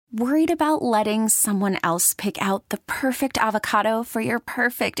Worried about letting someone else pick out the perfect avocado for your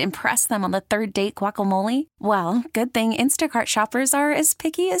perfect impress them on the third date guacamole? Well, good thing Instacart shoppers are as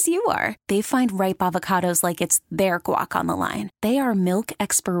picky as you are. They find ripe avocados like it's their guac on the line. They are milk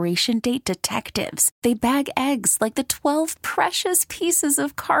expiration date detectives. They bag eggs like the 12 precious pieces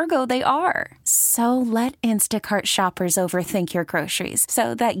of cargo they are. So let Instacart shoppers overthink your groceries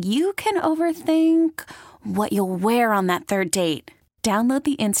so that you can overthink what you'll wear on that third date. Download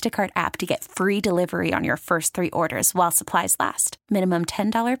the Instacart app to get free delivery on your first 3 orders while supplies last. Minimum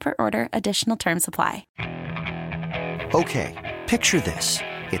 $10 per order. Additional terms apply. Okay, picture this.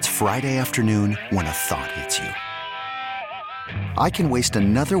 It's Friday afternoon when a thought hits you. I can waste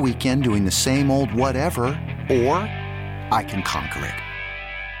another weekend doing the same old whatever, or I can conquer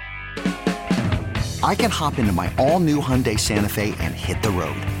it. I can hop into my all-new Hyundai Santa Fe and hit the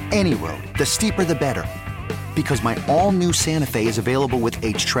road. Any road. The steeper, the better. Because my all-new Santa Fe is available with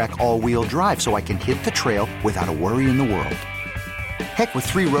H-Track all-wheel drive, so I can hit the trail without a worry in the world. Heck, with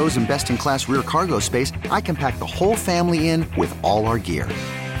 3 rows and best-in-class rear cargo space, I can pack the whole family in with all our gear.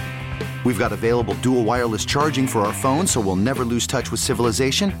 We've got available dual wireless charging for our phones, so we'll never lose touch with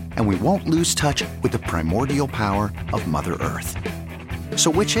civilization, and we won't lose touch with the primordial power of Mother Earth.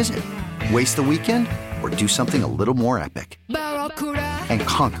 So which is it? Waste the weekend or do something a little more epic and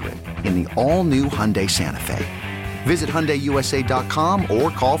conquer it in the all-new Hyundai Santa Fe. Visit HyundaiUSA.com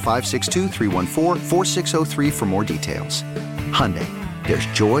or call 562-314-4603 for more details. Hyundai, there's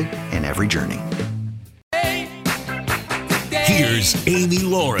joy in every journey. Here's Amy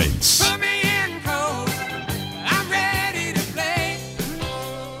Lawrence.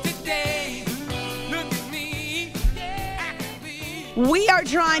 We are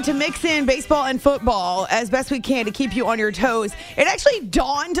trying to mix in baseball and football as best we can to keep you on your toes. It actually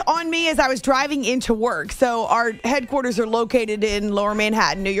dawned on me as I was driving into work. So our headquarters are located in Lower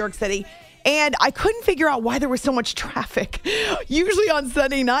Manhattan, New York City. And I couldn't figure out why there was so much traffic. Usually on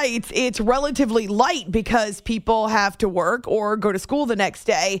Sunday nights, it's relatively light because people have to work or go to school the next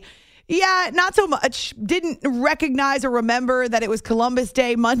day. Yeah, not so much. Didn't recognize or remember that it was Columbus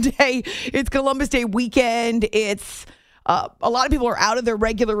Day Monday. It's Columbus Day weekend. It's a lot of people are out of their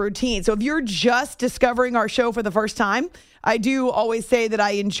regular routine. So if you're just discovering our show for the first time, I do always say that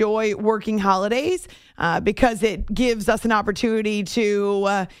I enjoy working holidays because it gives us an opportunity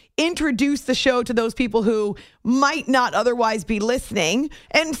to introduce the show to those people who might not otherwise be listening.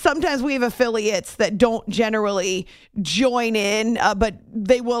 And sometimes we have affiliates that don't generally join in, but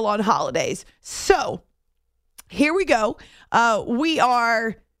they will on holidays. So here we go. We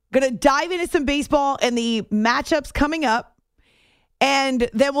are going to dive into some baseball and the matchups coming up, and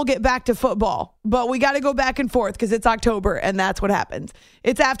then we'll get back to football. But we got to go back and forth because it's October, and that's what happens.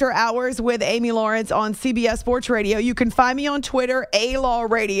 It's After Hours with Amy Lawrence on CBS Sports Radio. You can find me on Twitter, ALaw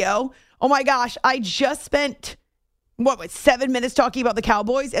Radio. Oh, my gosh. I just spent, 7 minutes talking about the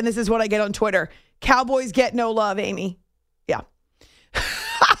Cowboys, and this is what I get on Twitter. Cowboys get no love, Amy. Yeah.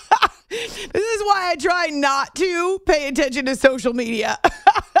 This is why I try not to pay attention to social media.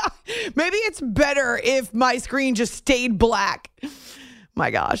 Maybe it's better if my screen just stayed black.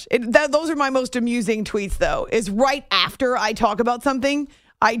 My gosh. Those are my most amusing tweets, though, is right after I talk about something,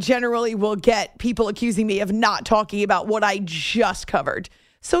 I generally will get people accusing me of not talking about what I just covered.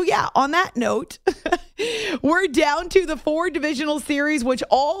 So, yeah, on that note, we're down to the 4 divisional series, which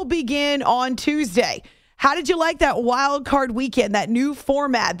all begin on Tuesday. How did you like that wild card weekend, that new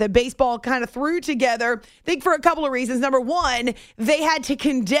format that baseball kind of threw together? I think for a couple of reasons. Number one, they had to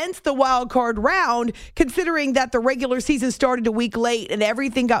condense the wild card round considering that the regular season started a week late and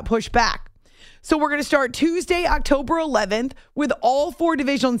everything got pushed back. So we're going to start Tuesday, October 11th with all 4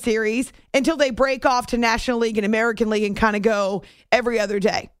 division series until they break off to National League and American League and kind of go every other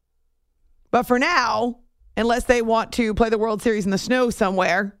day. But for now, unless they want to play the World Series in the snow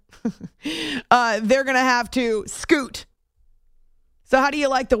somewhere, they're going to have to scoot. So how do you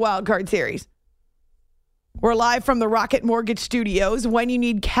like the wild card series? We're live from the Rocket Mortgage Studios. When you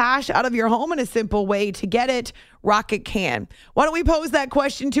need cash out of your home and a simple way to get it, Rocket can. Why don't we pose that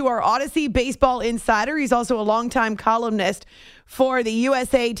question to our Odyssey baseball insider? He's also a longtime columnist for the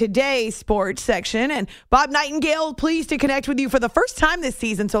USA Today sports section. And Bob Nightingale, pleased to connect with you for the first time this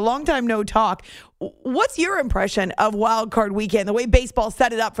season. So long time no talk. What's your impression of Wild Card Weekend, the way baseball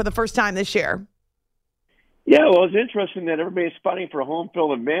set it up for the first time this year? Yeah, well, it's interesting that everybody's fighting for home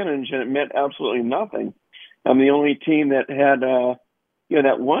field advantage, and it meant absolutely nothing. I'm the only team that had,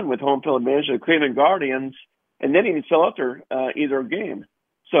 that won with home field advantage, the Cleveland Guardians, and they didn't even sell out their either game.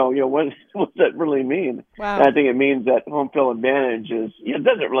 So, what does that really mean? Wow. And I think it means that home field advantage it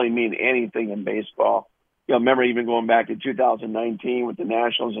doesn't really mean anything in baseball. remember even going back to 2019 with the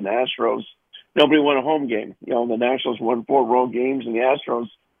Nationals and Astros, nobody won a home game. The Nationals won 4 road games and the Astros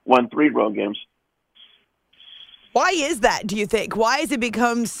won 3 road games. Why is that, do you think? Why has it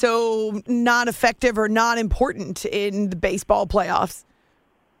become so not effective or not important in the baseball playoffs?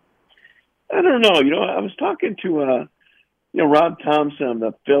 I don't know. I was talking to Rob Thompson of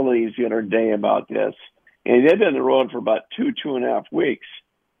the Phillies the other day about this, and they've been on the road for about 2.5 weeks.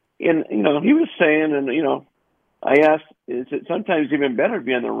 And, he was saying, and, I asked, is it sometimes even better to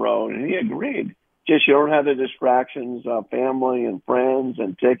be on the road? And he agreed. Just you don't have the distractions, family and friends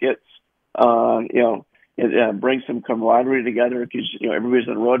and tickets. It brings some camaraderie together because, everybody's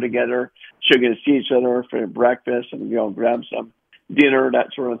on the road together. So you're going to see each other for breakfast and, grab some dinner,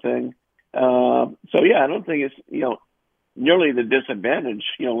 that sort of thing. I don't think it's, nearly the disadvantage,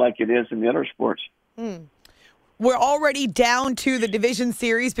 like it is in the other sports. We're already down to the division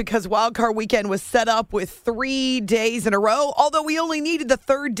series because Wild Card Weekend was set up with 3 days in a row, although we only needed the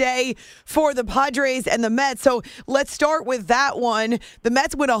third day for the Padres and the Mets. So let's start with that one. The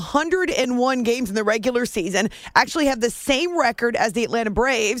Mets win 101 games in the regular season, actually have the same record as the Atlanta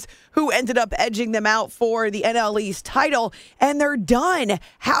Braves, who ended up edging them out for the NL East title, and they're done.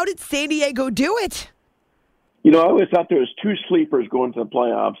 How did San Diego do it? I always thought there was 2 sleepers going to the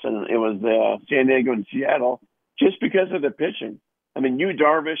playoffs, and it was San Diego and Seattle. Just because of the pitching. I mean, Yu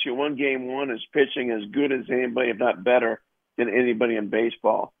Darvish in one game one is pitching as good as anybody, if not better, than anybody in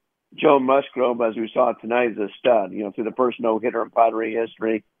baseball. Joe Musgrove, as we saw tonight, is a stud, through the first no-hitter in Padre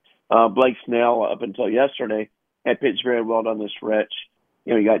history. Blake Snell, up until yesterday, had pitched very well down the stretch.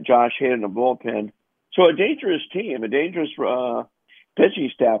 You got Josh Hader in the bullpen. So a dangerous team, a dangerous pitching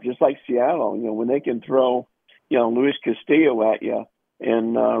staff, just like Seattle. When they can throw, Luis Castillo at you,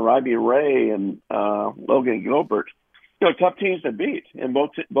 and Robbie Ray and Logan Gilbert, tough teams to beat, and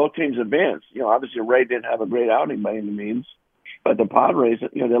both teams advanced. Obviously Ray didn't have a great outing by any means, but the Padres,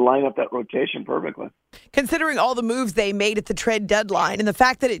 they line up that rotation perfectly. Considering all the moves they made at the trade deadline and the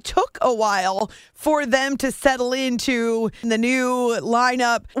fact that it took a while for them to settle into the new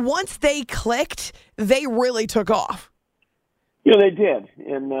lineup, once they clicked, they really took off. They did,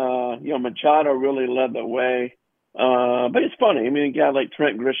 and Machado really led the way. But it's funny. I mean, a guy like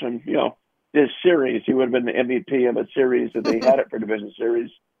Trent Grisham, this series, he would have been the MVP of a series if they had it for division series.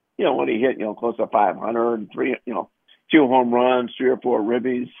 When he hit, close to 500, 2 home runs, 3 or 4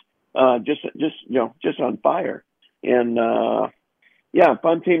 ribbies, just on fire. And,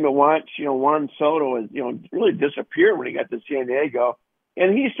 fun team to watch. Juan Soto has, really disappeared when he got to San Diego.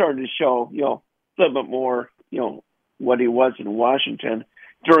 And he started to show, a little bit more, what he was in Washington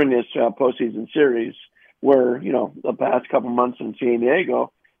during this postseason series. Where, the past couple months in San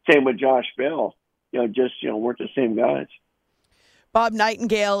Diego, same with Josh Bell, weren't the same guys. Bob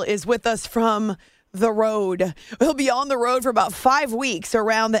Nightingale is with us from the road. He'll be on the road for about 5 weeks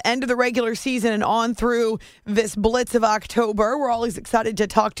around the end of the regular season and on through this blitz of October. We're always excited to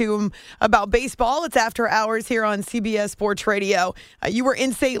talk to him about baseball. It's After Hours here on CBS Sports Radio. You were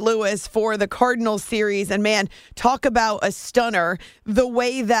in St. Louis for the Cardinals series, and man, talk about a stunner. The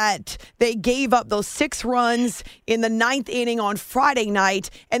way that they gave up those 6 runs in the 9th inning on Friday night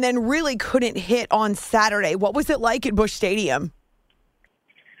and then really couldn't hit on Saturday. What was it like at Busch Stadium?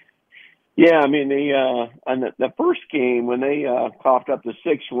 Yeah, I mean, on the first game, when they coughed up the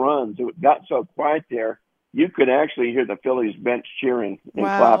 6 runs, it got so quiet there, you could actually hear the Phillies bench cheering and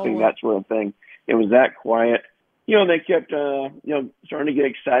clapping, that sort of thing. It was that quiet. They kept, starting to get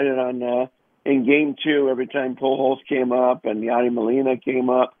excited on in Game 2 every time Pujols came up and Yadi Molina came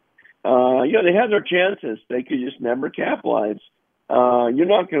up. They had their chances. They could just never capitalize. You're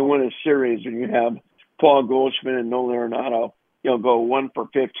not going to win a series when you have Paul Goldschmidt and Nolan Arenado go 1 for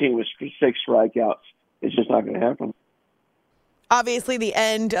 15 with 6 strikeouts. It's just not going to happen. Obviously, the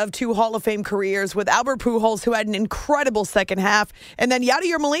end of 2 Hall of Fame careers with Albert Pujols, who had an incredible second half, and then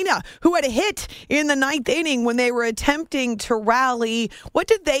Yadier Molina, who had a hit in the 9th inning when they were attempting to rally. What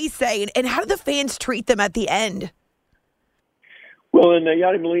did they say, and how did the fans treat them at the end? Well, in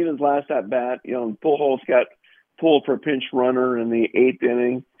Yadier Molina's last at-bat, Pujols got pulled for a pinch runner in the 8th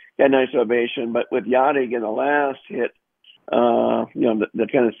inning. Got a nice ovation, but with Yadi in the last hit, that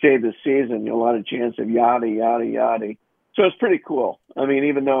kind of saved the season. A lot of chance of Yadi. So it's pretty cool. I mean,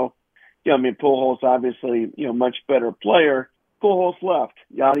 even though, Pujols obviously, much better player. Pujols left.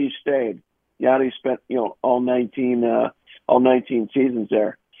 Yadi stayed. Yadi spent, all 19 seasons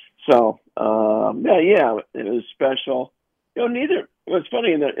there. So, it was special. It was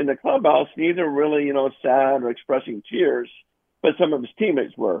funny in the clubhouse, neither really, sad or expressing tears, but some of his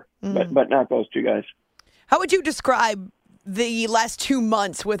teammates were, but not those 2 guys. How would you describe the last 2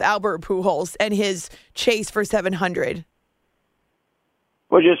 months with Albert Pujols and his chase for 700?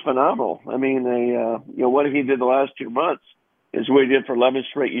 Well, just phenomenal. I mean, what he did the last 2 months is what he did for 11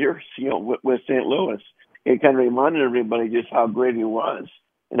 straight years, with St. Louis. It kind of reminded everybody just how great he was.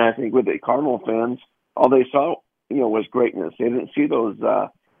 And I think with the Cardinal fans, all they saw, was greatness. They didn't see those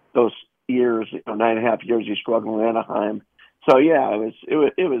years, 9.5 years he struggled in Anaheim. So yeah,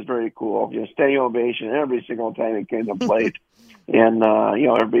 it was very cool. Standing ovation every single time he came to plate, and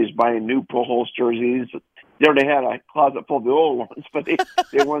everybody's buying new Pujols jerseys. They already had a closet full of the old ones, but they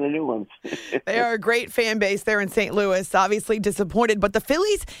won the new ones. They are a great fan base there in St. Louis. Obviously disappointed, but the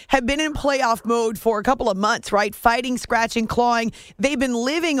Phillies have been in playoff mode for a couple of months, right? Fighting, scratching, clawing. They've been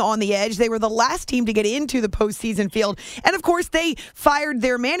living on the edge. They were the last team to get into the postseason field. And, of course, they fired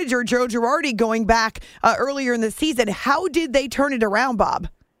their manager, Joe Girardi, going back earlier in the season. How did they turn it around, Bob?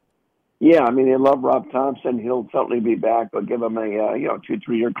 Yeah, I mean, they love Rob Thompson. He'll certainly be back. They'll give him a 2-3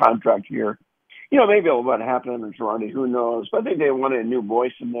 year contract here. Maybe what happened in Girardi, who knows? But I think they wanted a new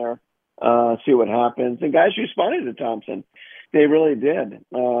voice in there, see what happens. And guys responded to Thompson. They really did.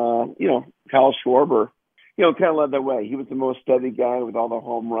 Kyle Schwarber, kind of led the way. He was the most steady guy with all the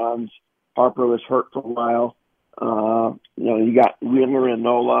home runs. Harper was hurt for a while. You got Wheeler and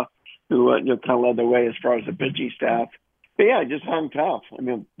Nola, who kind of led the way as far as the pitching staff. But yeah, just hung tough. I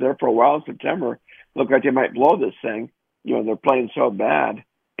mean, there for a while in September, looked like they might blow this thing. They're playing so bad.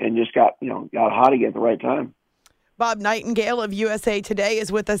 And just got hot again at the right time. Bob Nightingale of USA Today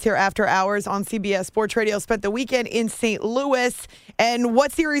is with us here after hours on CBS Sports Radio. Spent the weekend in St. Louis. And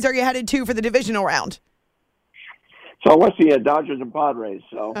what series are you headed to for the divisional round? So I want to see Dodgers and Padres.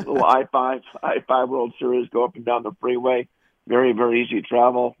 So a little I-5 World Series, go up and down the freeway. Very, very easy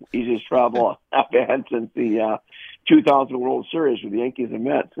travel. Easiest travel I've had since the 2000 World Series with the Yankees and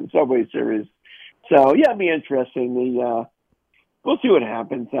Mets and Subway Series. So, yeah, it'd be interesting. We'll see what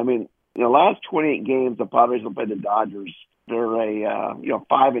happens. I mean, in the last 28 games, the Padres will play the Dodgers. They're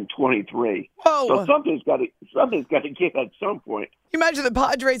 5-23. Whoa. So something's got to give at some point. You imagine the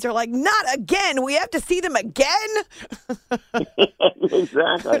Padres are like, not again. We have to see them again.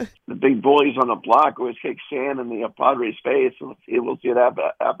 Exactly. The big bullies on the block always kick sand in the Padres' face. We'll see if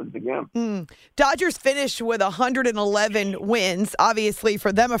that happens again. Dodgers finished with 111 wins. Obviously,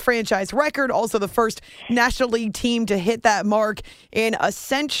 for them, a franchise record. Also, the first National League team to hit that mark in a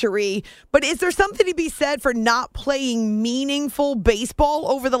century. But is there something to be said for not playing meaningful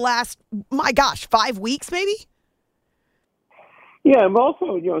baseball over the last, 5 weeks maybe? Yeah, I'm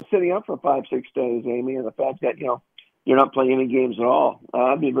also, sitting up for 5-6 days, Amy, and the fact that, you're not playing any games at all.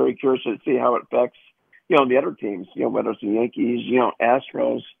 I'd be very curious to see how it affects, the other teams, whether it's the Yankees,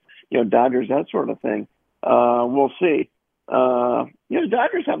 Astros, Dodgers, that sort of thing. We'll see.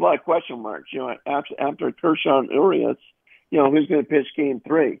 Dodgers have a lot of question marks, after Kershaw and Urias, who's going to pitch game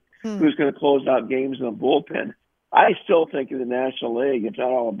 3? Who's going to close out games in the bullpen? I still think in the National League, it's not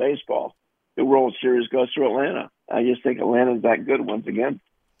all of baseball. The World Series goes through Atlanta. I just think Atlanta's that good once again.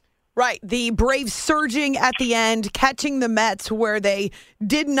 Right. The Braves surging at the end, catching the Mets where they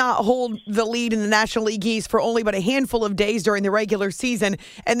did not hold the lead in the National League East for only but a handful of days during the regular season.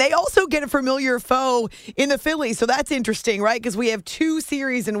 And they also get a familiar foe in the Phillies. So that's interesting, right? Because we have 2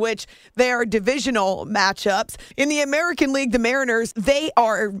 series in which they are divisional matchups. In the American League, the Mariners, they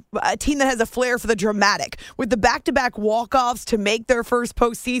are a team that has a flair for the dramatic. With the back-to-back walk-offs to make their first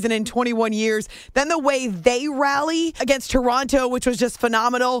postseason in 21 years. Then the way they rally against Toronto, which was just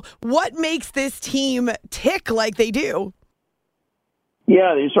phenomenal. What makes this team tick like they do?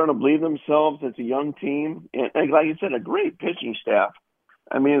 Yeah, they sort of believe themselves. It's a young team. And like you said, a great pitching staff.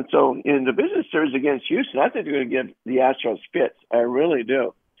 I mean, so in the business series against Houston, I think they're going to give the Astros fits. I really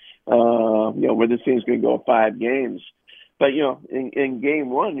do. Where this team's going to go 5 games. But, in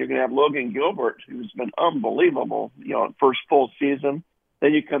game 1, you're going to have Logan Gilbert, who's been unbelievable, first full season.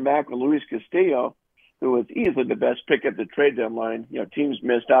 Then you come back with Luis Castillo, who was easily the best pick at the trade deadline. Teams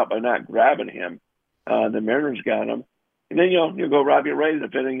missed out by not grabbing him. The Mariners got him. And then, you go Robbie Ray, the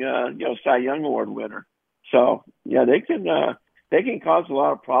defending, Cy Young Award winner. So, yeah, they can cause a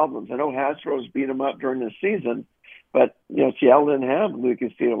lot of problems. I know Astros beat them up during the season, but, Seattle didn't have Luis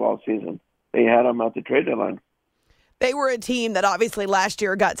Castillo all season. They had him at the trade deadline. They were a team that obviously last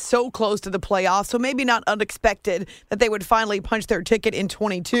year got so close to the playoffs, so maybe not unexpected that they would finally punch their ticket in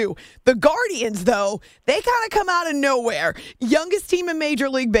 22. The Guardians, though, they kind of come out of nowhere. Youngest team in Major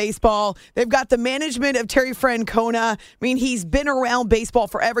League Baseball. They've got the management of Terry Francona. I mean, he's been around baseball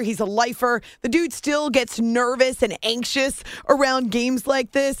forever. He's a lifer. The dude still gets nervous and anxious around games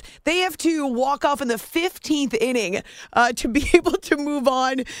like this. They have to walk off in the 15th inning to be able to move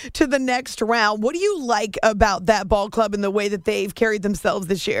on to the next round. What do you like about that ball club in the way that they've carried themselves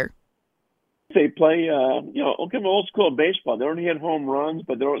this year? They play, look at old school baseball. They don't hit home runs,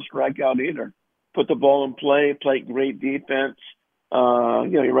 but they don't strike out either. Put the ball in play great defense.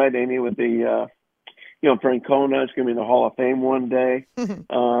 You're right, Amy, with the, Francona is going to be in the Hall of Fame one day.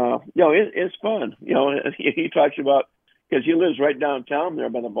 It's fun. He talks about, because he lives right downtown there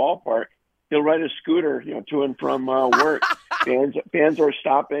by the ballpark, he'll ride a scooter, to and from work. Fans are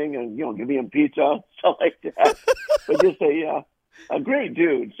stopping and, giving him pizza, stuff like that. But just a great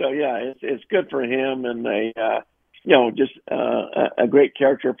dude. So, it's good for him and a great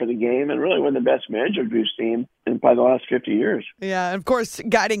character for the game and really one of the best managers we've seen in probably the last 50 years. Yeah, and of course,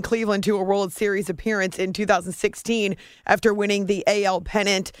 guiding Cleveland to a World Series appearance in 2016 after winning the AL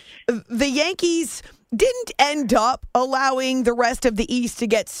pennant. The Yankees didn't end up allowing the rest of the East to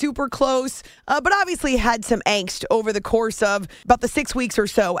get super close, but obviously had some angst over the course of about the 6 weeks or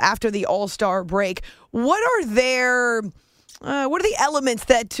so after the All-Star break. What are the elements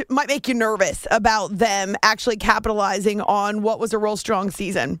that might make you nervous about them actually capitalizing on what was a real strong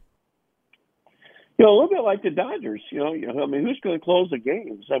season? A little bit like the Dodgers. Who's going to close the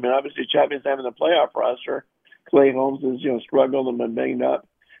games? Obviously, Chapman's having the playoff roster. Clay Holmes is, struggled and been banged up.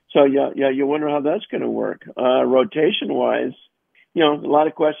 So, you wonder how that's going to work. Rotation-wise, a lot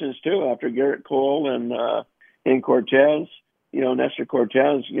of questions, too, after Garrett Cole and Cortez, Nestor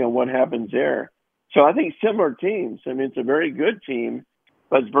Cortez, what happens there? So I think similar teams. It's a very good team,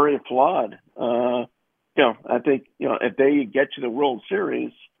 but it's very flawed. I think, if they get to the World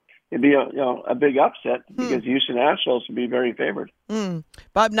Series, it'd be a big upset because Houston Astros would be very favored.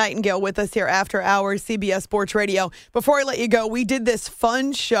 Bob Nightingale with us here after hours, CBS Sports Radio. Before I let you go, we did this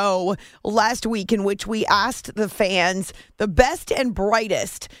fun show last week in which we asked the fans the best and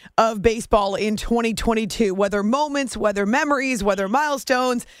brightest of baseball in 2022, whether moments, whether memories, whether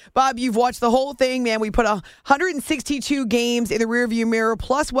milestones. Bob, you've watched the whole thing, man. We put 162 games in the rearview mirror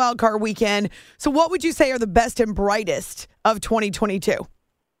plus Wild Card Weekend. So what would you say are the best and brightest of 2022?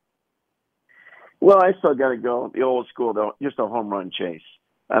 Well, I still got to go the old school, though, just a home run chase.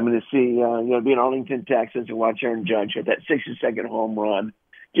 I'm going to see, be in Arlington, Texas, and watch Aaron Judge hit that 60-second home run.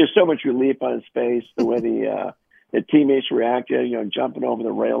 Just so much relief on his face, the way the teammates reacted, jumping over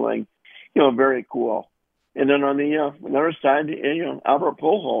the railing, very cool. And then on the other side, Albert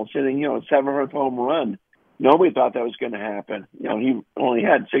Pujols hitting, 700th home run. Nobody thought that was going to happen. He only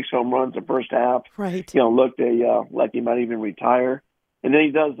had 6 home runs the first half. Right. Looked like he might even retire. And then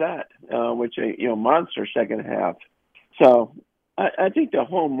he does that, which monster second half. So I think the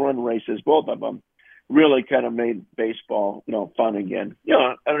home run races, both of them, really kind of made baseball, fun again.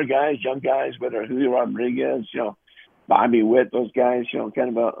 Other guys, young guys, whether Julio Rodriguez, Bobby Witt, those guys,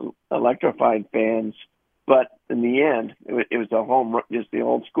 kind of electrified fans. But in the end, it was just the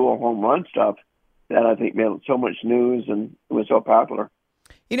old school home run stuff that I think made so much news and it was so popular.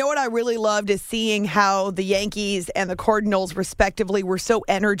 You know what I really loved is seeing how the Yankees and the Cardinals, respectively, were so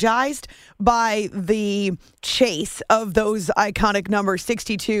energized by the chase of those iconic numbers,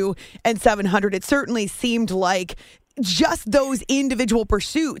 62 and 700. It certainly seemed like just those individual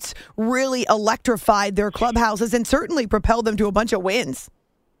pursuits really electrified their clubhouses and certainly propelled them to a bunch of wins.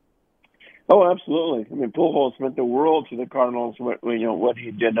 Oh, absolutely. Pujols meant the world to the Cardinals, what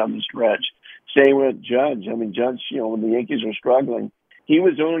he did on the stretch. Same with Judge. Judge, when the Yankees were struggling, he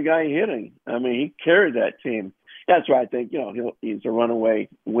was the only guy hitting. He carried that team. That's why I think, he's a runaway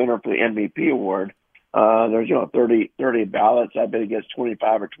winner for the MVP award. There's, 30 ballots. I bet he gets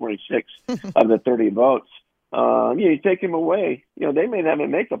 25 or 26 of the 30 votes. You take him away, they may not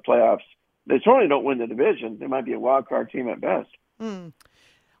even make the playoffs. They certainly don't win the division. They might be a wild card team at best.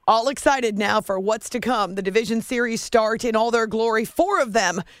 All excited now for what's to come. The division series start in all their glory, 4 of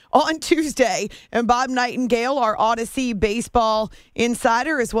them on Tuesday. And Bob Nightingale, our Odyssey baseball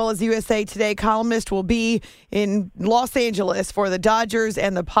insider, as well as USA Today columnist, will be in Los Angeles for the Dodgers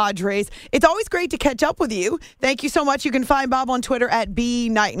and the Padres. It's always great to catch up with you. Thank you so much. You can find Bob on Twitter at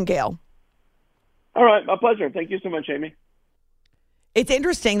 @BNightingale. All right. My pleasure. Thank you so much, Amy. It's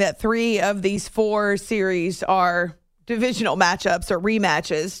interesting that 3 of these 4 series are divisional matchups or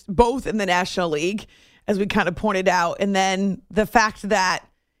rematches, both in the National League, as we kind of pointed out. And then the fact that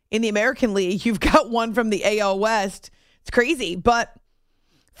in the American League, you've got one from the AL West. It's crazy. But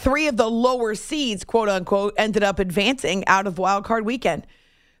 3 of the lower seeds, quote unquote, ended up advancing out of Wild Card Weekend.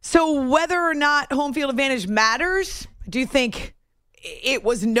 So whether or not home field advantage matters, do you think it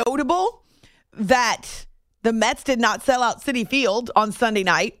was notable that the Mets did not sell out Citi Field on Sunday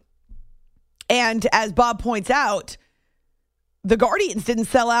night? And as Bob points out, the Guardians didn't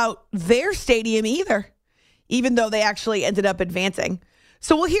sell out their stadium either, even though they actually ended up advancing.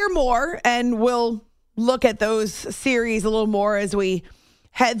 So we'll hear more, and we'll look at those series a little more as we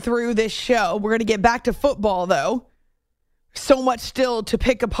head through this show. We're going to get back to football, though. So much still to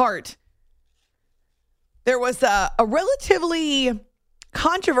pick apart. There was a relatively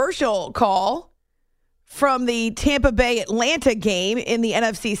controversial call from the Tampa Bay Atlanta game in the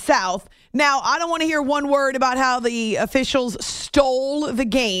NFC South. Now, I don't want to hear one word about how the officials stole the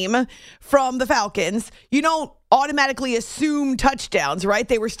game from the Falcons. You don't automatically assume touchdowns, right?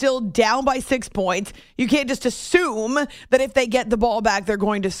 They were still down by 6 points. You can't just assume that if they get the ball back, they're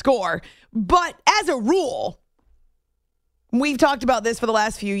going to score. But as a rule, we've talked about this for the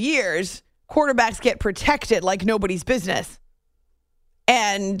last few years, quarterbacks get protected like nobody's business.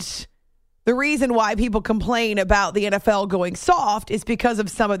 And the reason why people complain about the NFL going soft is because of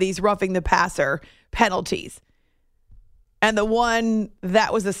some of these roughing the passer penalties. And the one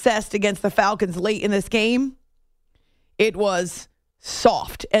that was assessed against the Falcons late in this game, it was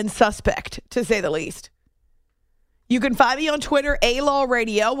soft and suspect, to say the least. You can find me on Twitter, A-Law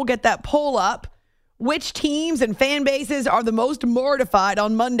Radio. We'll get that poll up. Which teams and fan bases are the most mortified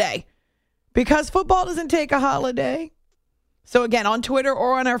on Monday? Because football doesn't take a holiday. So again, on Twitter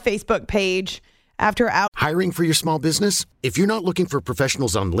or on our Facebook page, after our... Hiring for your small business? If you're not looking for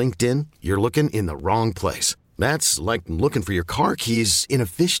professionals on LinkedIn, you're looking in the wrong place. That's like looking for your car keys in a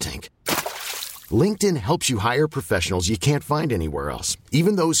fish tank. LinkedIn helps you hire professionals you can't find anywhere else,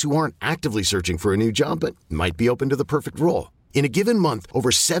 even those who aren't actively searching for a new job but might be open to the perfect role. In a given month, over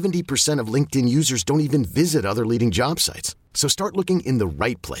 70% of LinkedIn users don't even visit other leading job sites. So start looking in the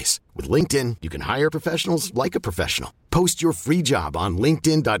right place. With LinkedIn, you can hire professionals like a professional. Post your free job on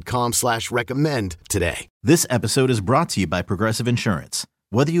linkedin.com/recommend today. This episode is brought to you by Progressive Insurance.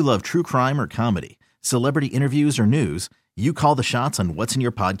 Whether you love true crime or comedy, celebrity interviews or news, you call the shots on what's in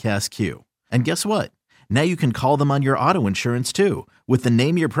your podcast queue. And guess what? Now you can call them on your auto insurance too with the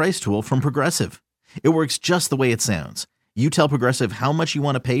Name Your Price tool from Progressive. It works just the way it sounds. You tell Progressive how much you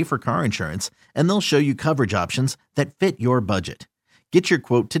want to pay for car insurance, and they'll show you coverage options that fit your budget. Get your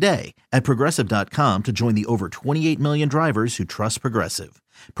quote today at Progressive.com to join the over 28 million drivers who trust Progressive.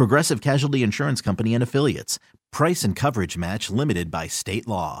 Progressive Casualty Insurance Company and Affiliates. Price and coverage match limited by state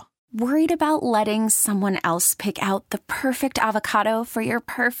law. Worried about letting someone else pick out the perfect avocado for your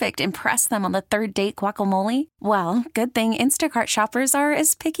perfect impress them on the third date guacamole? Well, good thing Instacart shoppers are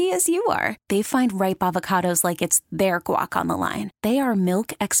as picky as you are. They find ripe avocados like it's their guac on the line. They are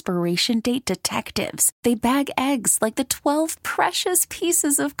milk expiration date detectives. They bag eggs like the 12 precious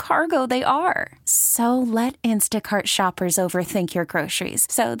pieces of cargo they are. So let Instacart shoppers overthink your groceries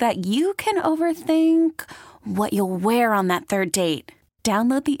so that you can overthink what you'll wear on that third date.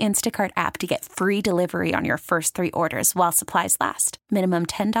 Download the Instacart app to get free delivery on your first 3 orders while supplies last. Minimum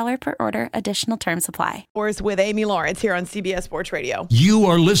 $10 per order. Additional terms apply. With Amy Lawrence here on CBS Sports Radio. You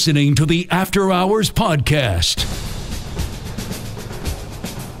are listening to the After Hours Podcast.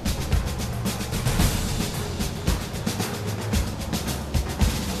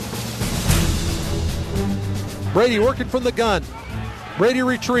 Brady working from the gun. Brady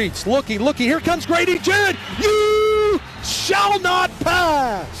retreats. Looking. Here comes Grady Jarrett. You shall not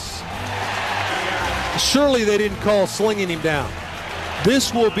pass. Surely they didn't call slinging him down.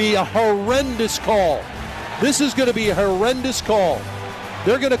 This will be a horrendous call. This is going to be a horrendous call.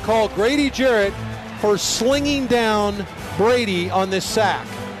 They're going to call Grady Jarrett for slinging down Brady on this sack.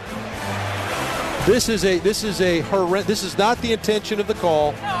 This is not the intention of the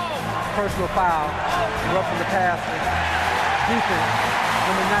call. Personal foul, roughing the passer. Defense,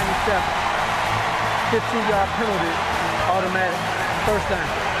 number 97. 15-yard penalty, automatic, first down.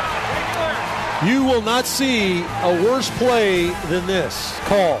 You will not see a worse play than this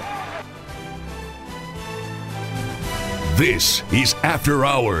call. This is After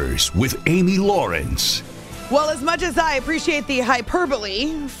Hours with Amy Lawrence. Well, as much as I appreciate the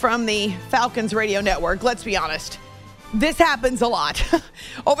hyperbole from the Falcons radio network, let's be honest, this happens a lot.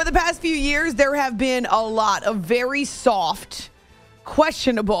 Over the past few years, there have been a lot of very soft,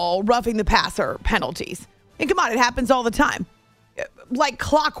 questionable roughing the passer penalties. And come on, it happens all the time. Like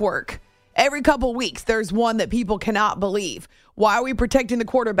clockwork. Every couple weeks, there's one that people cannot believe. Why are we protecting the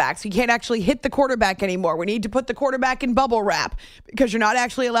quarterbacks? You can't actually hit the quarterback anymore. We need to put the quarterback in bubble wrap because you're not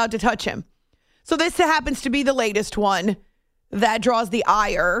actually allowed to touch him. So this happens to be the latest one that draws the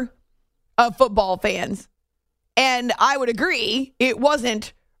ire of football fans. And I would agree, it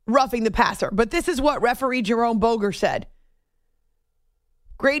wasn't roughing the passer. But this is what referee Jerome Boger said.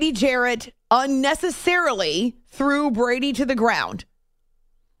 Grady Jarrett unnecessarily threw Brady to the ground.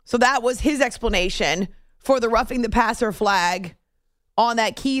 So that was his explanation for the roughing the passer flag on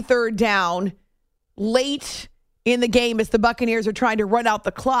that key third down late in the game as the Buccaneers are trying to run out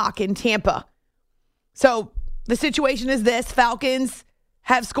the clock in Tampa. So the situation is this. Falcons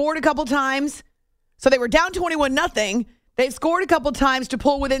have scored a couple times. So they were down 21-0. They've scored a couple times to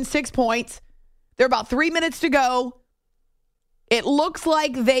pull within 6 points. There are about 3 minutes to go. It looks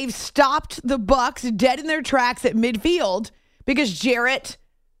like they've stopped the Bucs dead in their tracks at midfield because Jarrett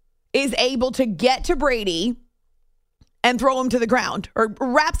is able to get to Brady and throw him to the ground, or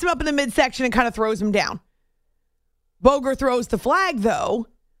wraps him up in the midsection and kind of throws him down. Boger throws the flag, though,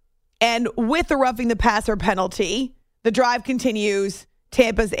 and with the roughing the passer penalty, the drive continues.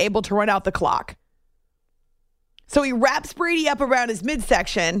 Tampa's able to run out the clock. So he wraps Brady up around his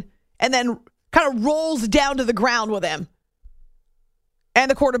midsection and then kind of rolls down to the ground with him. And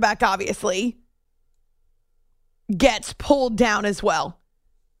the quarterback, obviously, gets pulled down as well.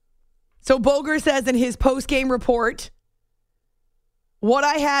 So Boger says in his post-game report, what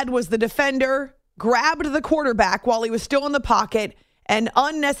I had was the defender grabbed the quarterback while he was still in the pocket and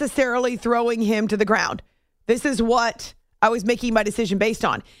unnecessarily throwing him to the ground. This is what I was making my decision based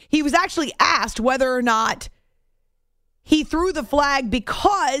on. He was actually asked whether or not he threw the flag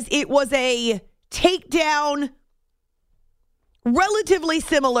because it was a takedown relatively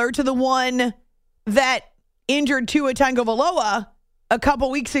similar to the one that injured Tua Tagovailoa a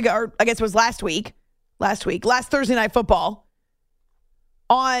couple weeks ago, or I guess it was last Thursday Night Football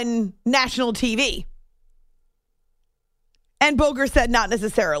on national TV. And Boger said not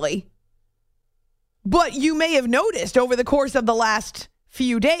necessarily. But you may have noticed over the course of the last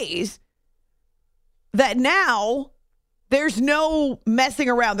few days that now there's no messing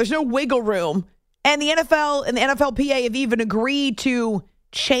around. There's no wiggle room. And the NFL and the NFLPA have even agreed to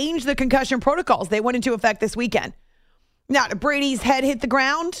change the concussion protocols. They went into effect this weekend. Now, did Brady's head hit the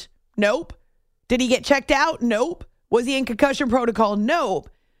ground? Nope. Did he get checked out? Nope. Was he in concussion protocol? Nope.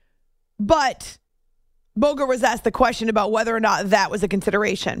 But Boger was asked the question about whether or not that was a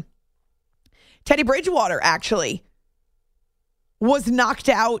consideration. Teddy Bridgewater actually was knocked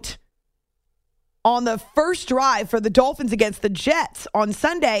out on the first drive for the Dolphins against the Jets on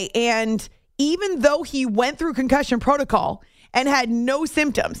Sunday. And even though he went through concussion protocol and had no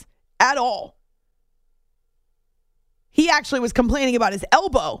symptoms at all, he actually was complaining about his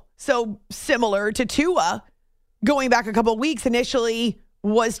elbow. So similar to Tua, going back a couple of weeks, initially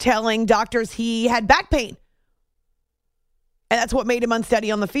was telling doctors he had back pain. And that's what made him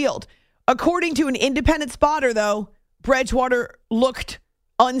unsteady on the field. According to an independent spotter, though, Bridgewater looked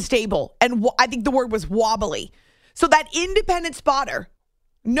unstable. And I think the word was wobbly. So that independent spotter,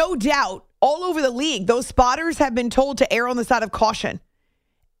 no doubt, all over the league, those spotters have been told to err on the side of caution.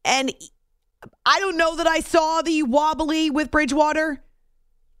 And I don't know that I saw the wobbly with Bridgewater.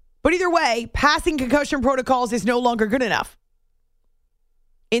 But either way, passing concussion protocols is no longer good enough.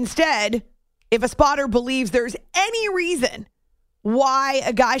 Instead, if a spotter believes there's any reason why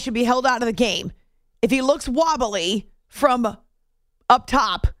a guy should be held out of the game, if he looks wobbly from up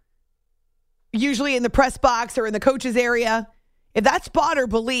top, usually in the press box or in the coach's area, if that spotter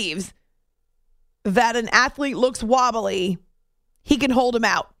believes that an athlete looks wobbly, he can hold him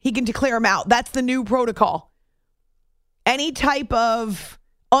out. He can declare him out. That's the new protocol. Any type of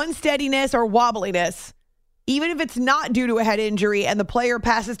unsteadiness or wobbliness, even if it's not due to a head injury and the player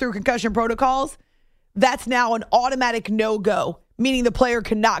passes through concussion protocols, that's now an automatic no-go, meaning the player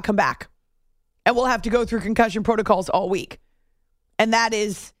cannot come back and will have to go through concussion protocols all week. And that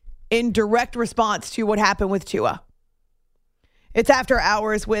is in direct response to what happened with Tua. It's After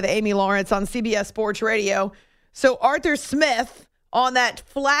Hours with Amy Lawrence on CBS Sports Radio. So Arthur Smith, on that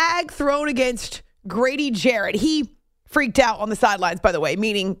flag thrown against Grady Jarrett, he freaked out on the sidelines, by the way,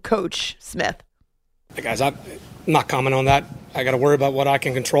 meaning Coach Smith. Hey guys, I'm not commenting on that. I got to worry about what I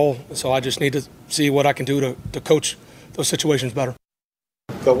can control, so I just need to see what I can do to coach those situations better.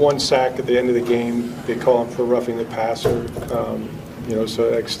 The one sack at the end of the game, they call him for roughing the passer, so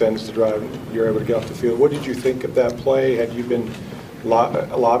it extends the drive. You're able to get off the field. What did you think of that play? Had you been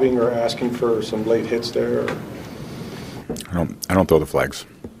lobbying or asking for some late hits there? I don't throw the flags.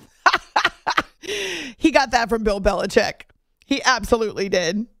 He got that from Bill Belichick. He absolutely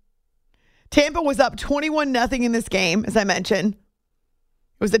did. Tampa was up 21-0 in this game, as I mentioned. It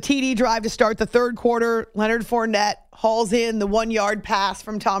was a TD drive to start the third quarter. Leonard Fournette hauls in the 1-yard pass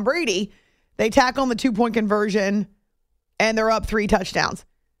from Tom Brady. They tack on the 2-point conversion, and they're up 3 touchdowns.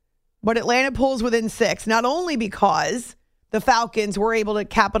 But Atlanta pulls within 6, not only because the Falcons were able to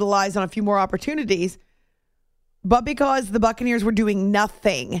capitalize on a few more opportunities, but because the Buccaneers were doing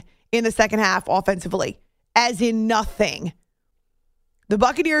nothing in the second half offensively, as in nothing. The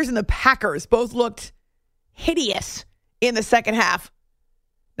Buccaneers and the Packers both looked hideous in the second half.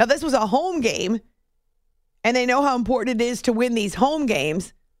 Now, this was a home game, and they know how important it is to win these home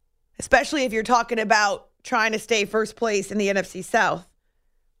games. especially if you're talking about trying to stay first place in the NFC South?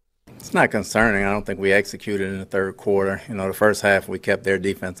 It's not concerning. I don't think we executed in the third quarter. The first half we kept their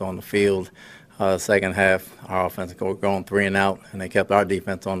defense on the field. Second half, our offense going 3 and out, and they kept our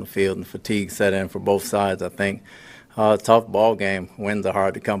defense on the field, and fatigue set in for both sides, I think. Tough ball game. Wins are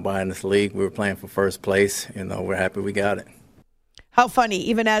hard to come by in this league. We were playing for first place. We're happy we got it. How funny,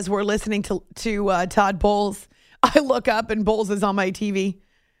 even as we're listening to Todd Bowles, I look up and Bowles is on my TV.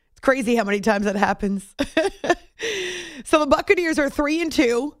 It's crazy how many times that happens. So the Buccaneers are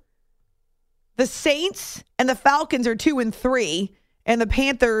 3-2. The Saints and the Falcons are 2-3. And the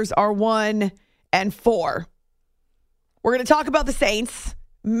Panthers are 1-4. We're going to talk about the Saints.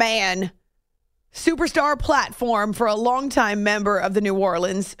 Man, superstar platform for a longtime member of the New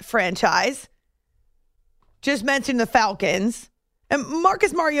Orleans franchise. Just mentioned the Falcons. And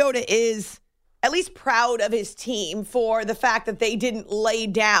Marcus Mariota is at least proud of his team for the fact that they didn't lie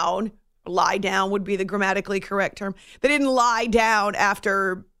down would be the grammatically correct term. They didn't lie down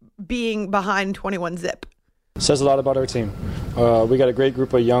after being behind 21-zip. Says a lot about our team. We got a great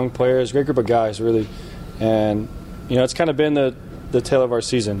group of young players, great group of guys, really. And, it's kind of been the tale of our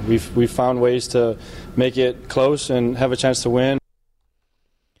season. We've found ways to make it close and have a chance to win.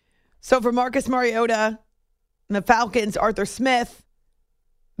 So for Marcus Mariota and the Falcons, Arthur Smith,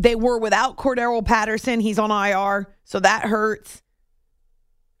 they were without Cordero Patterson. He's on IR, so that hurts.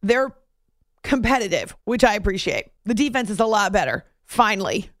 They're competitive, which I appreciate. The defense is a lot better,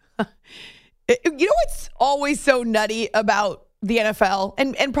 finally. What's always so nutty about the NFL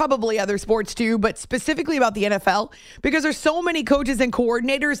and probably other sports too, but specifically about the NFL, because there's so many coaches and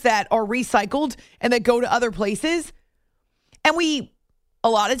coordinators that are recycled and that go to other places. And we, a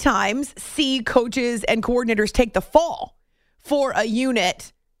lot of times, see coaches and coordinators take the fall for a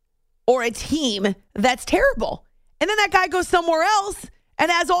unit or a team that's terrible. And then that guy goes somewhere else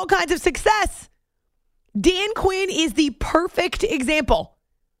and has all kinds of success. Dan Quinn is the perfect example.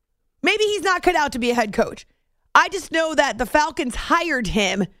 Maybe he's not cut out to be a head coach. I just know that the Falcons hired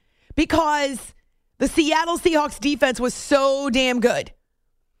him because the Seattle Seahawks defense was so damn good.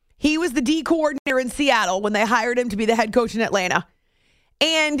 He was the D coordinator in Seattle when they hired him to be the head coach in Atlanta.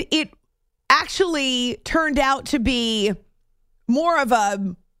 And it actually turned out to be more of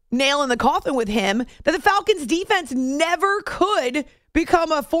a nail in the coffin with him that the Falcons defense never could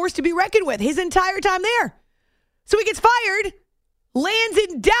become a force to be reckoned with his entire time there. So he gets fired, lands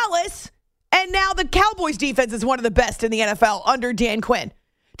in Dallas, and now the Cowboys defense is one of the best in the NFL under Dan Quinn.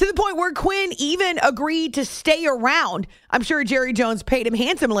 To the point where Quinn even agreed to stay around. I'm sure Jerry Jones paid him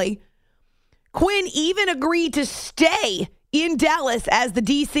handsomely. Quinn even agreed to stay in Dallas as the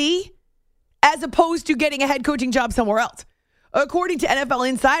DC as opposed to getting a head coaching job somewhere else. According to NFL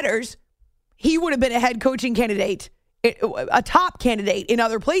insiders, he would have been a head coaching candidate, a top candidate in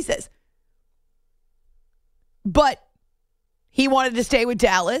other places. But he wanted to stay with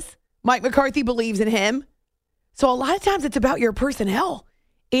Dallas. Mike McCarthy believes in him. So a lot of times it's about your personnel.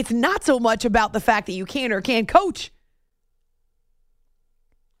 It's not so much about the fact that you can or can't coach.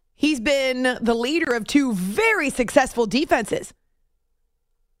 He's been the leader of two very successful defenses,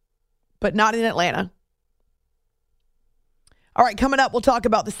 but not in Atlanta. All right, coming up, we'll talk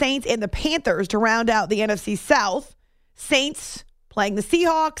about the Saints and the Panthers to round out the NFC South. Saints playing the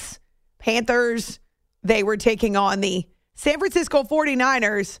Seahawks. Panthers, they were taking on the San Francisco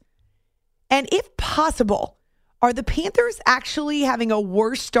 49ers. And if possible, are the Panthers actually having a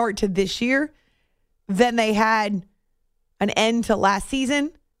worse start to this year than they had an end to last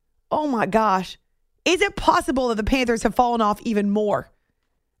season? Oh my gosh. Is it possible that the Panthers have fallen off even more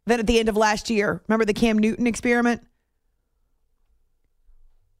than at the end of last year? Remember the Cam Newton experiment?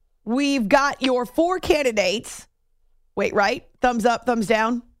 We've got your 4 candidates. Wait, right? Thumbs up, thumbs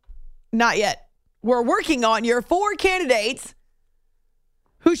down? Not yet. We're working on your 4 candidates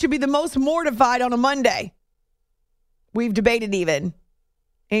who should be the most mortified on a Monday. We've debated even,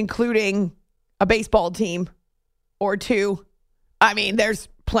 including a baseball team or 2. I mean, there's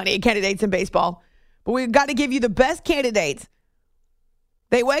plenty of candidates in baseball, but we've got to give you the best candidates.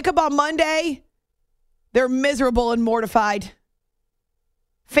 They wake up on Monday, they're miserable and mortified.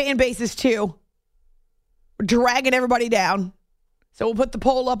 Fan bases too. We're dragging everybody down. So we'll put the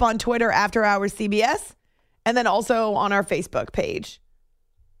poll up on Twitter After Hours CBS and then also on our Facebook page.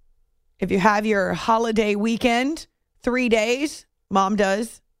 If you have your holiday weekend, 3 days, mom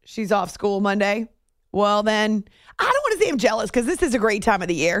does. She's off school Monday. Well, then, I don't want to say I'm jealous because this is a great time of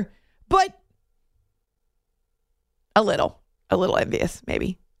the year, but a little envious,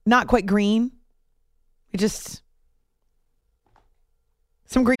 maybe. Not quite green. Just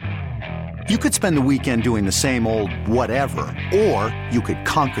some green. You could spend the weekend doing the same old whatever, or you could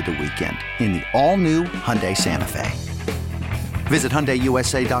conquer the weekend in the all-new Hyundai Santa Fe. Visit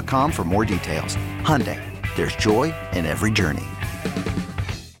HyundaiUSA.com for more details. Hyundai, there's joy in every journey.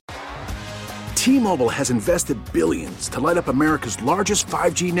 T-Mobile has invested billions to light up America's largest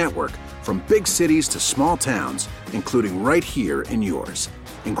 5G network, from big cities to small towns, including right here in yours.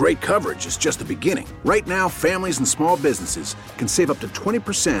 And great coverage is just the beginning. Right now, families and small businesses can save up to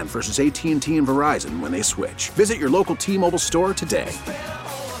 20% versus AT&T and Verizon when they switch. Visit your local T-Mobile store today.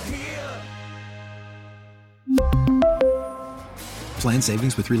 Plan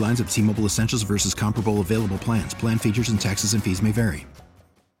savings with 3 lines of T-Mobile Essentials versus comparable available plans. Plan features and taxes and fees may vary.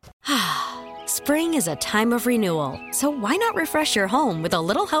 Spring is a time of renewal, so why not refresh your home with a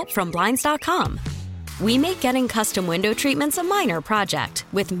little help from Blinds.com? We make getting custom window treatments a minor project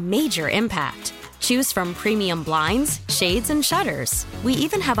with major impact. Choose from premium blinds, shades, and shutters. We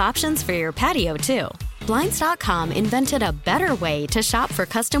even have options for your patio, too. Blinds.com invented a better way to shop for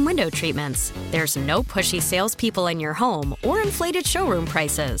custom window treatments. There's no pushy salespeople in your home or inflated showroom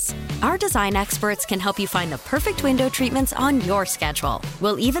prices. Our design experts can help you find the perfect window treatments on your schedule.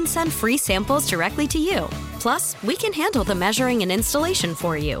 We'll even send free samples directly to you. Plus, we can handle the measuring and installation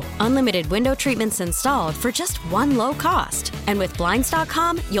for you. Unlimited window treatments installed for just one low cost. And with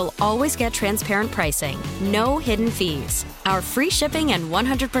Blinds.com, you'll always get transparent pricing. No hidden fees. Our free shipping and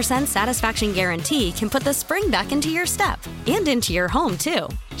 100% satisfaction guarantee can put the spring back into your step and into your home, too.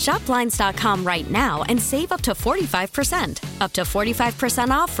 Shop Blinds.com right now and save up to 45%. Up to 45%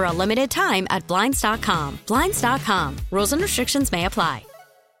 off for a limited time at Blinds.com. Blinds.com. Rules and restrictions may apply.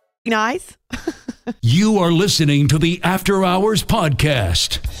 Nice. You are listening to the After Hours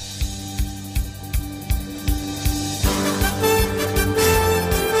Podcast.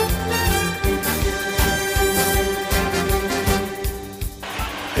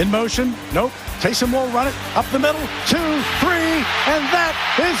 In motion. Nope. Taysom will run it up the middle. 2, 3, and that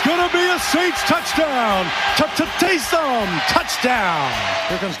is going to be a Saints touchdown. Taysom touchdown.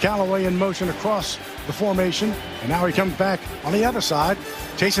 Here comes Callaway in motion across the formation, and now he comes back on the other side.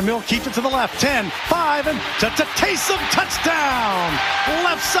 Taysom Hill keeps it to the left. 10, 5, and Taysom touchdown.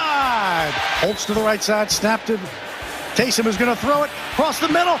 Left side. Holtz to the right side. Snapped it. Taysom is going to throw it across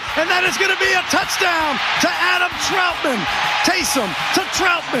the middle, and that is going to be a touchdown to Adam Troutman. Taysom to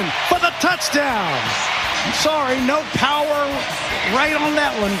Troutman for the touchdown. I'm sorry, no power right on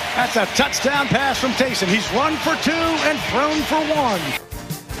that one. That's a touchdown pass from Taysom. He's run for 2 and thrown for 1.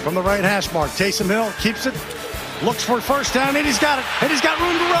 From the right hash mark, Taysom Hill keeps it, looks for first down, and he's got it, and he's got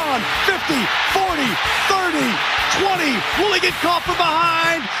room to run. 50, 40, 30, 20. Will he get caught from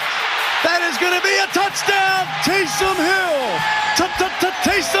behind? That is going to be a touchdown. Taysom Hill.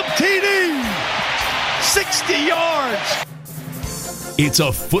 Taysom TD. 60 yards. It's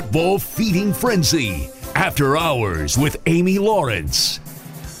a football feeding frenzy. After Hours with Amy Lawrence.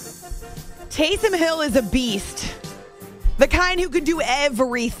 Taysom Hill is a beast. The kind who can do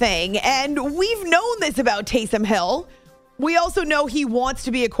everything. And we've known this about Taysom Hill. We also know he wants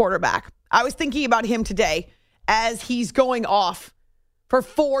to be a quarterback. I was thinking about him today as he's going off for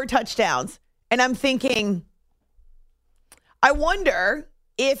 4 touchdowns. And I'm thinking, I wonder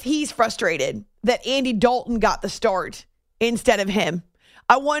if he's frustrated that Andy Dalton got the start instead of him.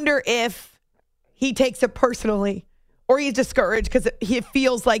 I wonder if he takes it personally or he's discouraged because he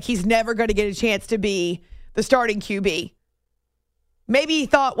feels like he's never going to get a chance to be the starting QB. Maybe he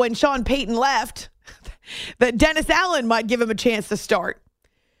thought when Sean Payton left that Dennis Allen might give him a chance to start.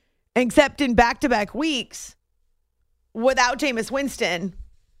 Except in back-to-back weeks, without Jameis Winston,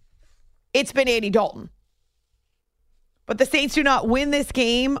 it's been Andy Dalton. But the Saints do not win this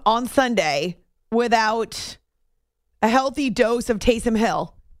game on Sunday without a healthy dose of Taysom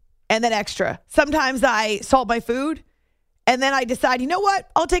Hill and then extra. Sometimes I salt my food and then I decide, you know what?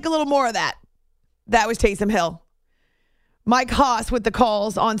 I'll take a little more of that. That was Taysom Hill. Mike Haas with the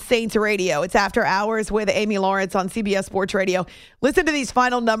calls on Saints Radio. It's After Hours with Amy Lawrence on CBS Sports Radio. Listen to these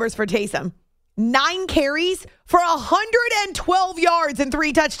final numbers for Taysom. 9 carries for 112 yards and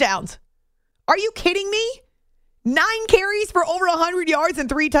 3 touchdowns. Are you kidding me? 9 carries for over 100 yards and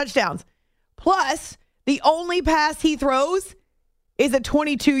 3 touchdowns. Plus, the only pass he throws is a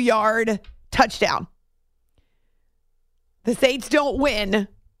 22-yard touchdown. The Saints don't win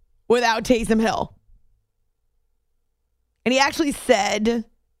without Taysom Hill. And he actually said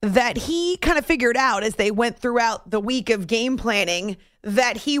that he kind of figured out as they went throughout the week of game planning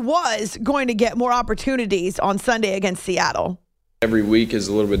that he was going to get more opportunities on Sunday against Seattle. Every week is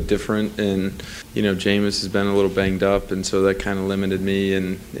a little bit different, and, Jameis has been a little banged up, and so that kind of limited me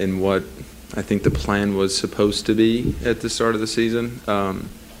in what I think the plan was supposed to be at the start of the season.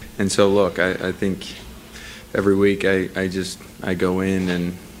 And And so, look, I think every week I go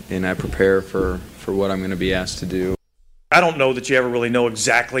in and I prepare for what I'm going to be asked to do. I don't know that you ever really know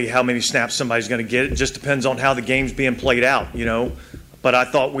exactly how many snaps somebody's going to get. It just depends on how the game's being played out, you know. But I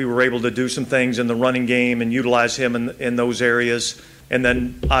thought we were able to do some things in the running game and utilize him in those areas. And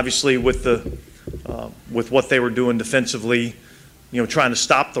then obviously with what they were doing defensively, you know, trying to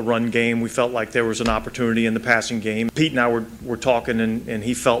stop the run game, we felt like there was an opportunity in the passing game. Pete and I were talking, and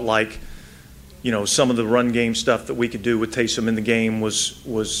he felt like, you know, some of the run game stuff that we could do with Taysom in the game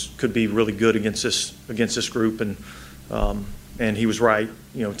could be really good against this group, and he was right.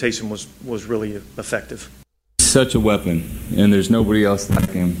 You know, Taysom was really effective. Such a weapon, and there's nobody else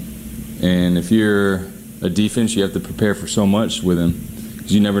like him. And if you're a defense, you have to prepare for so much with him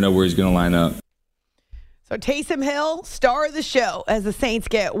because you never know where he's going to line up. So Taysom Hill, star of the show, as the Saints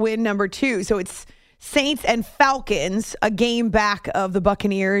get win number 2. So it's Saints and Falcons, a game back of the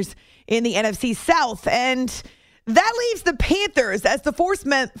Buccaneers in the NFC South. And that leaves the Panthers as the fourth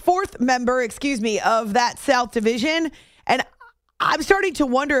member of that South division. And I'm starting to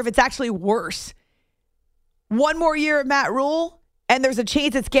wonder if it's actually worse. One more year of Matt Rule, and there's a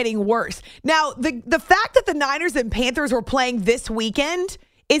chance it's getting worse. Now, the fact that the Niners and Panthers were playing this weekend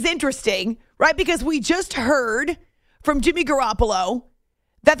is interesting, right? Because we just heard from Jimmy Garoppolo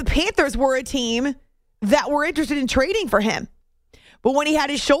that the Panthers were a team that were interested in trading for him. But when he had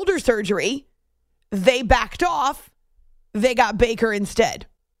his shoulder surgery, they backed off. They got Baker instead.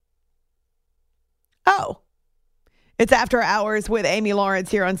 Oh. It's After Hours with Amy Lawrence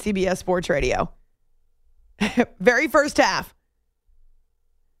here on CBS Sports Radio. Very first half.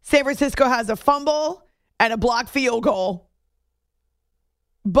 San Francisco has a fumble and a blocked field goal.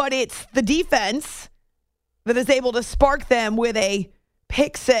 But it's the defense that is able to spark them with a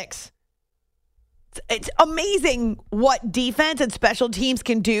pick six. It's amazing what defense and special teams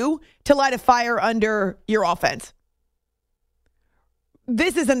can do to light a fire under your offense.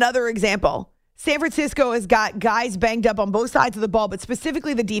 This is another example. San Francisco has got guys banged up on both sides of the ball, but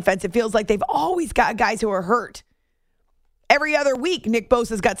specifically the defense. It feels like they've always got guys who are hurt. Every other week, Nick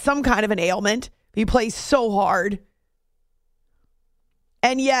Bosa's got some kind of an ailment. He plays so hard.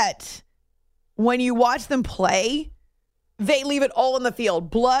 And yet, when you watch them play, they leave it all in the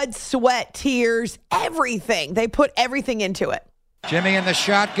field. Blood, sweat, tears, everything. They put everything into it. Jimmy in the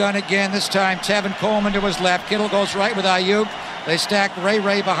shotgun again. This time, Tevin Coleman to his left. Kittle goes right with Ayuk. They stack Ray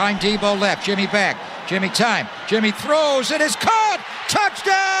behind Debo left. Jimmy back. Jimmy time. Jimmy throws. It is caught.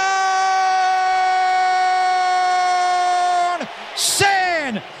 Touchdown!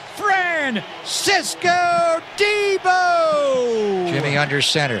 San Francisco Debo! Jimmy under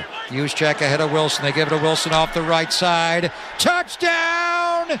center. Juszczyk ahead of Wilson. They give it to Wilson off the right side.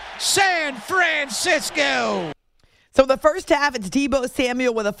 Touchdown! San Francisco! So the first half, it's Debo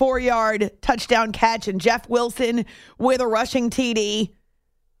Samuel with a 4-yard touchdown catch and Jeff Wilson with a rushing TD.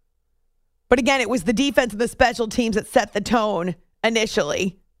 But again, it was the defense and the special teams that set the tone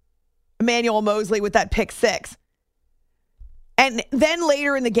initially. Emmanuel Mosley with that pick six. And then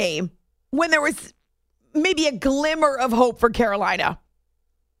later in the game, when there was maybe a glimmer of hope for Carolina,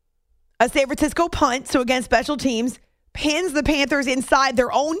 a San Francisco punt, so again, special teams, pins the Panthers inside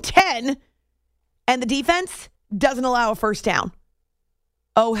their own 10, and the defense doesn't allow a first down.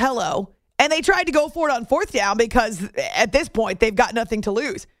 Oh, hello. And they tried to go for it on fourth down because at this point, they've got nothing to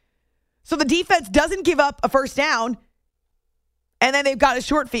lose. So the defense doesn't give up a first down, and then they've got a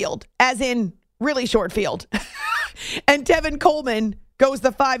short field, as in really short field. And Tevin Coleman goes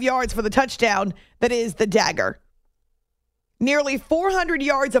the 5 yards for the touchdown that is the dagger. Nearly 400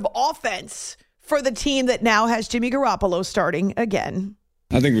 yards of offense for the team that now has Jimmy Garoppolo starting again.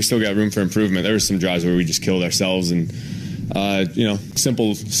 I think we still got room for improvement. There were some drives where we just killed ourselves and,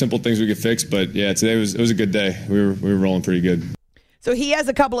 simple things we could fix. But, yeah, today was a good day. We were rolling pretty good. So he has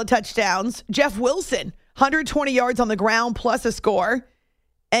a couple of touchdowns. Jeff Wilson, 120 yards on the ground plus a score.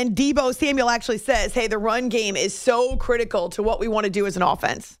 And Debo Samuel actually says, hey, the run game is so critical to what we want to do as an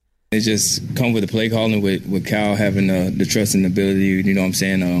offense. It just comes with the play calling, with Kyle having the trust and ability. You know what I'm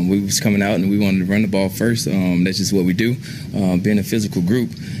saying? We was coming out and we wanted to run the ball first. That's just what we do, being a physical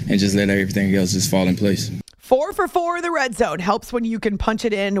group, and just let everything else just fall in place. 4 for 4 in the red zone helps when you can punch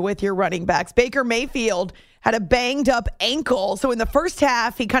it in with your running backs. Baker Mayfield had a banged up ankle. So in the first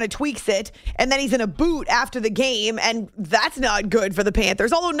half, he kind of tweaks it, and then he's in a boot after the game, and that's not good for the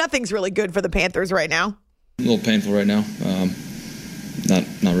Panthers, although nothing's really good for the Panthers right now. A little painful right now.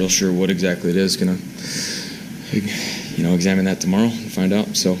 Not real sure what exactly it is. Gonna, examine that tomorrow and find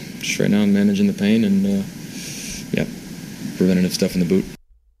out. So just right now I'm managing the pain and, preventative stuff in the boot.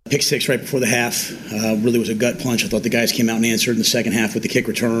 Pick six right before the half really was a gut punch. I thought the guys came out and answered in the second half with the kick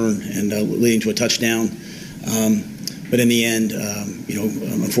return and leading to a touchdown. But in the end,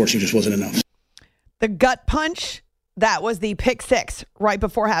 unfortunately, just wasn't enough. The gut punch, that was the pick six right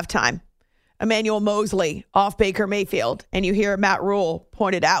before halftime. Emmanuel Mosley off Baker Mayfield. And you hear Matt Rule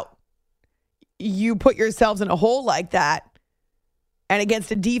point it out. You put yourselves in a hole like that, and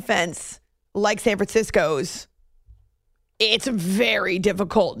against a defense like San Francisco's, it's very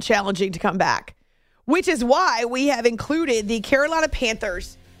difficult and challenging to come back, which is why we have included the Carolina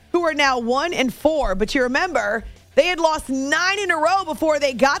Panthers, who are now 1-4. But you remember, they had lost 9 in a row before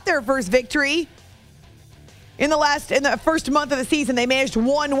they got their first victory. In the first month of the season, they managed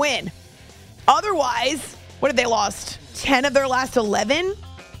 1 win. Otherwise, what have they lost? 10 of their last 11?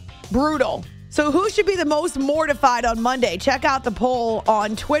 Brutal. So who should be the most mortified on Monday? Check out the poll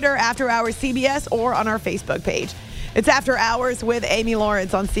on Twitter, After Hours CBS, or on our Facebook page. It's After Hours with Amy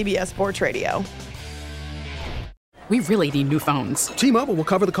Lawrence on CBS Sports Radio. We really need new phones. T-Mobile will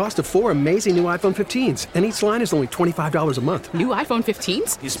cover the cost of 4 amazing new iPhone 15s, and each line is only $25 a month. New iPhone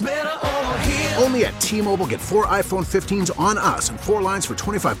 15s? It's better over here. Only at T-Mobile, get 4 iPhone 15s on us and 4 lines for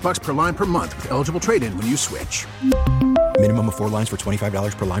 $25 per line per month with eligible trade-in when you switch. Minimum of 4 lines for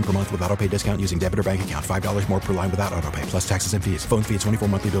 $25 per line per month with autopay discount using debit or bank account. $5 more per line without autopay, plus taxes and fees. Phone fee at 24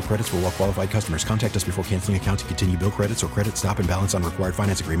 monthly bill credits for well-qualified customers. Contact us before canceling account to continue bill credits or credit stop and balance on required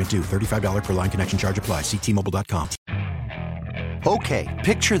finance agreement due. $35 per line connection charge applies. See T-Mobile.com. Okay,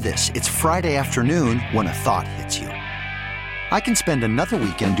 picture this. It's Friday afternoon when a thought hits you. I can spend another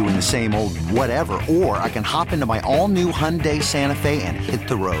weekend doing the same old whatever, or I can hop into my all-new Hyundai Santa Fe and hit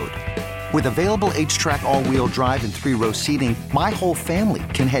the road. With available H-Track all-wheel drive and 3-row seating, my whole family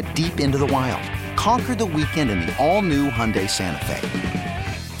can head deep into the wild. Conquer the weekend in the all-new Hyundai Santa Fe.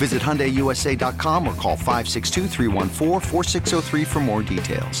 Visit HyundaiUSA.com or call 562-314-4603 for more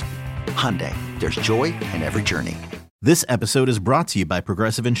details. Hyundai, there's joy in every journey. This episode is brought to you by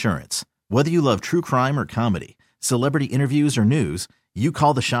Progressive Insurance. Whether you love true crime or comedy, celebrity interviews or news, you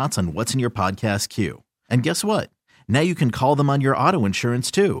call the shots on what's in your podcast queue. And guess what? Now you can call them on your auto insurance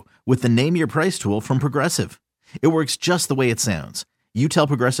too with the Name Your Price tool from Progressive. It works just the way it sounds. You tell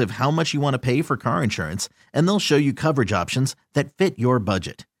Progressive how much you want to pay for car insurance, and they'll show you coverage options that fit your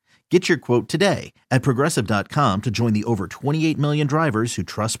budget. Get your quote today at Progressive.com to join the over 28 million drivers who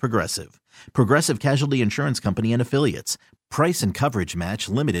trust Progressive. Progressive Casualty Insurance Company and Affiliates. Price and coverage match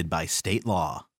limited by state law.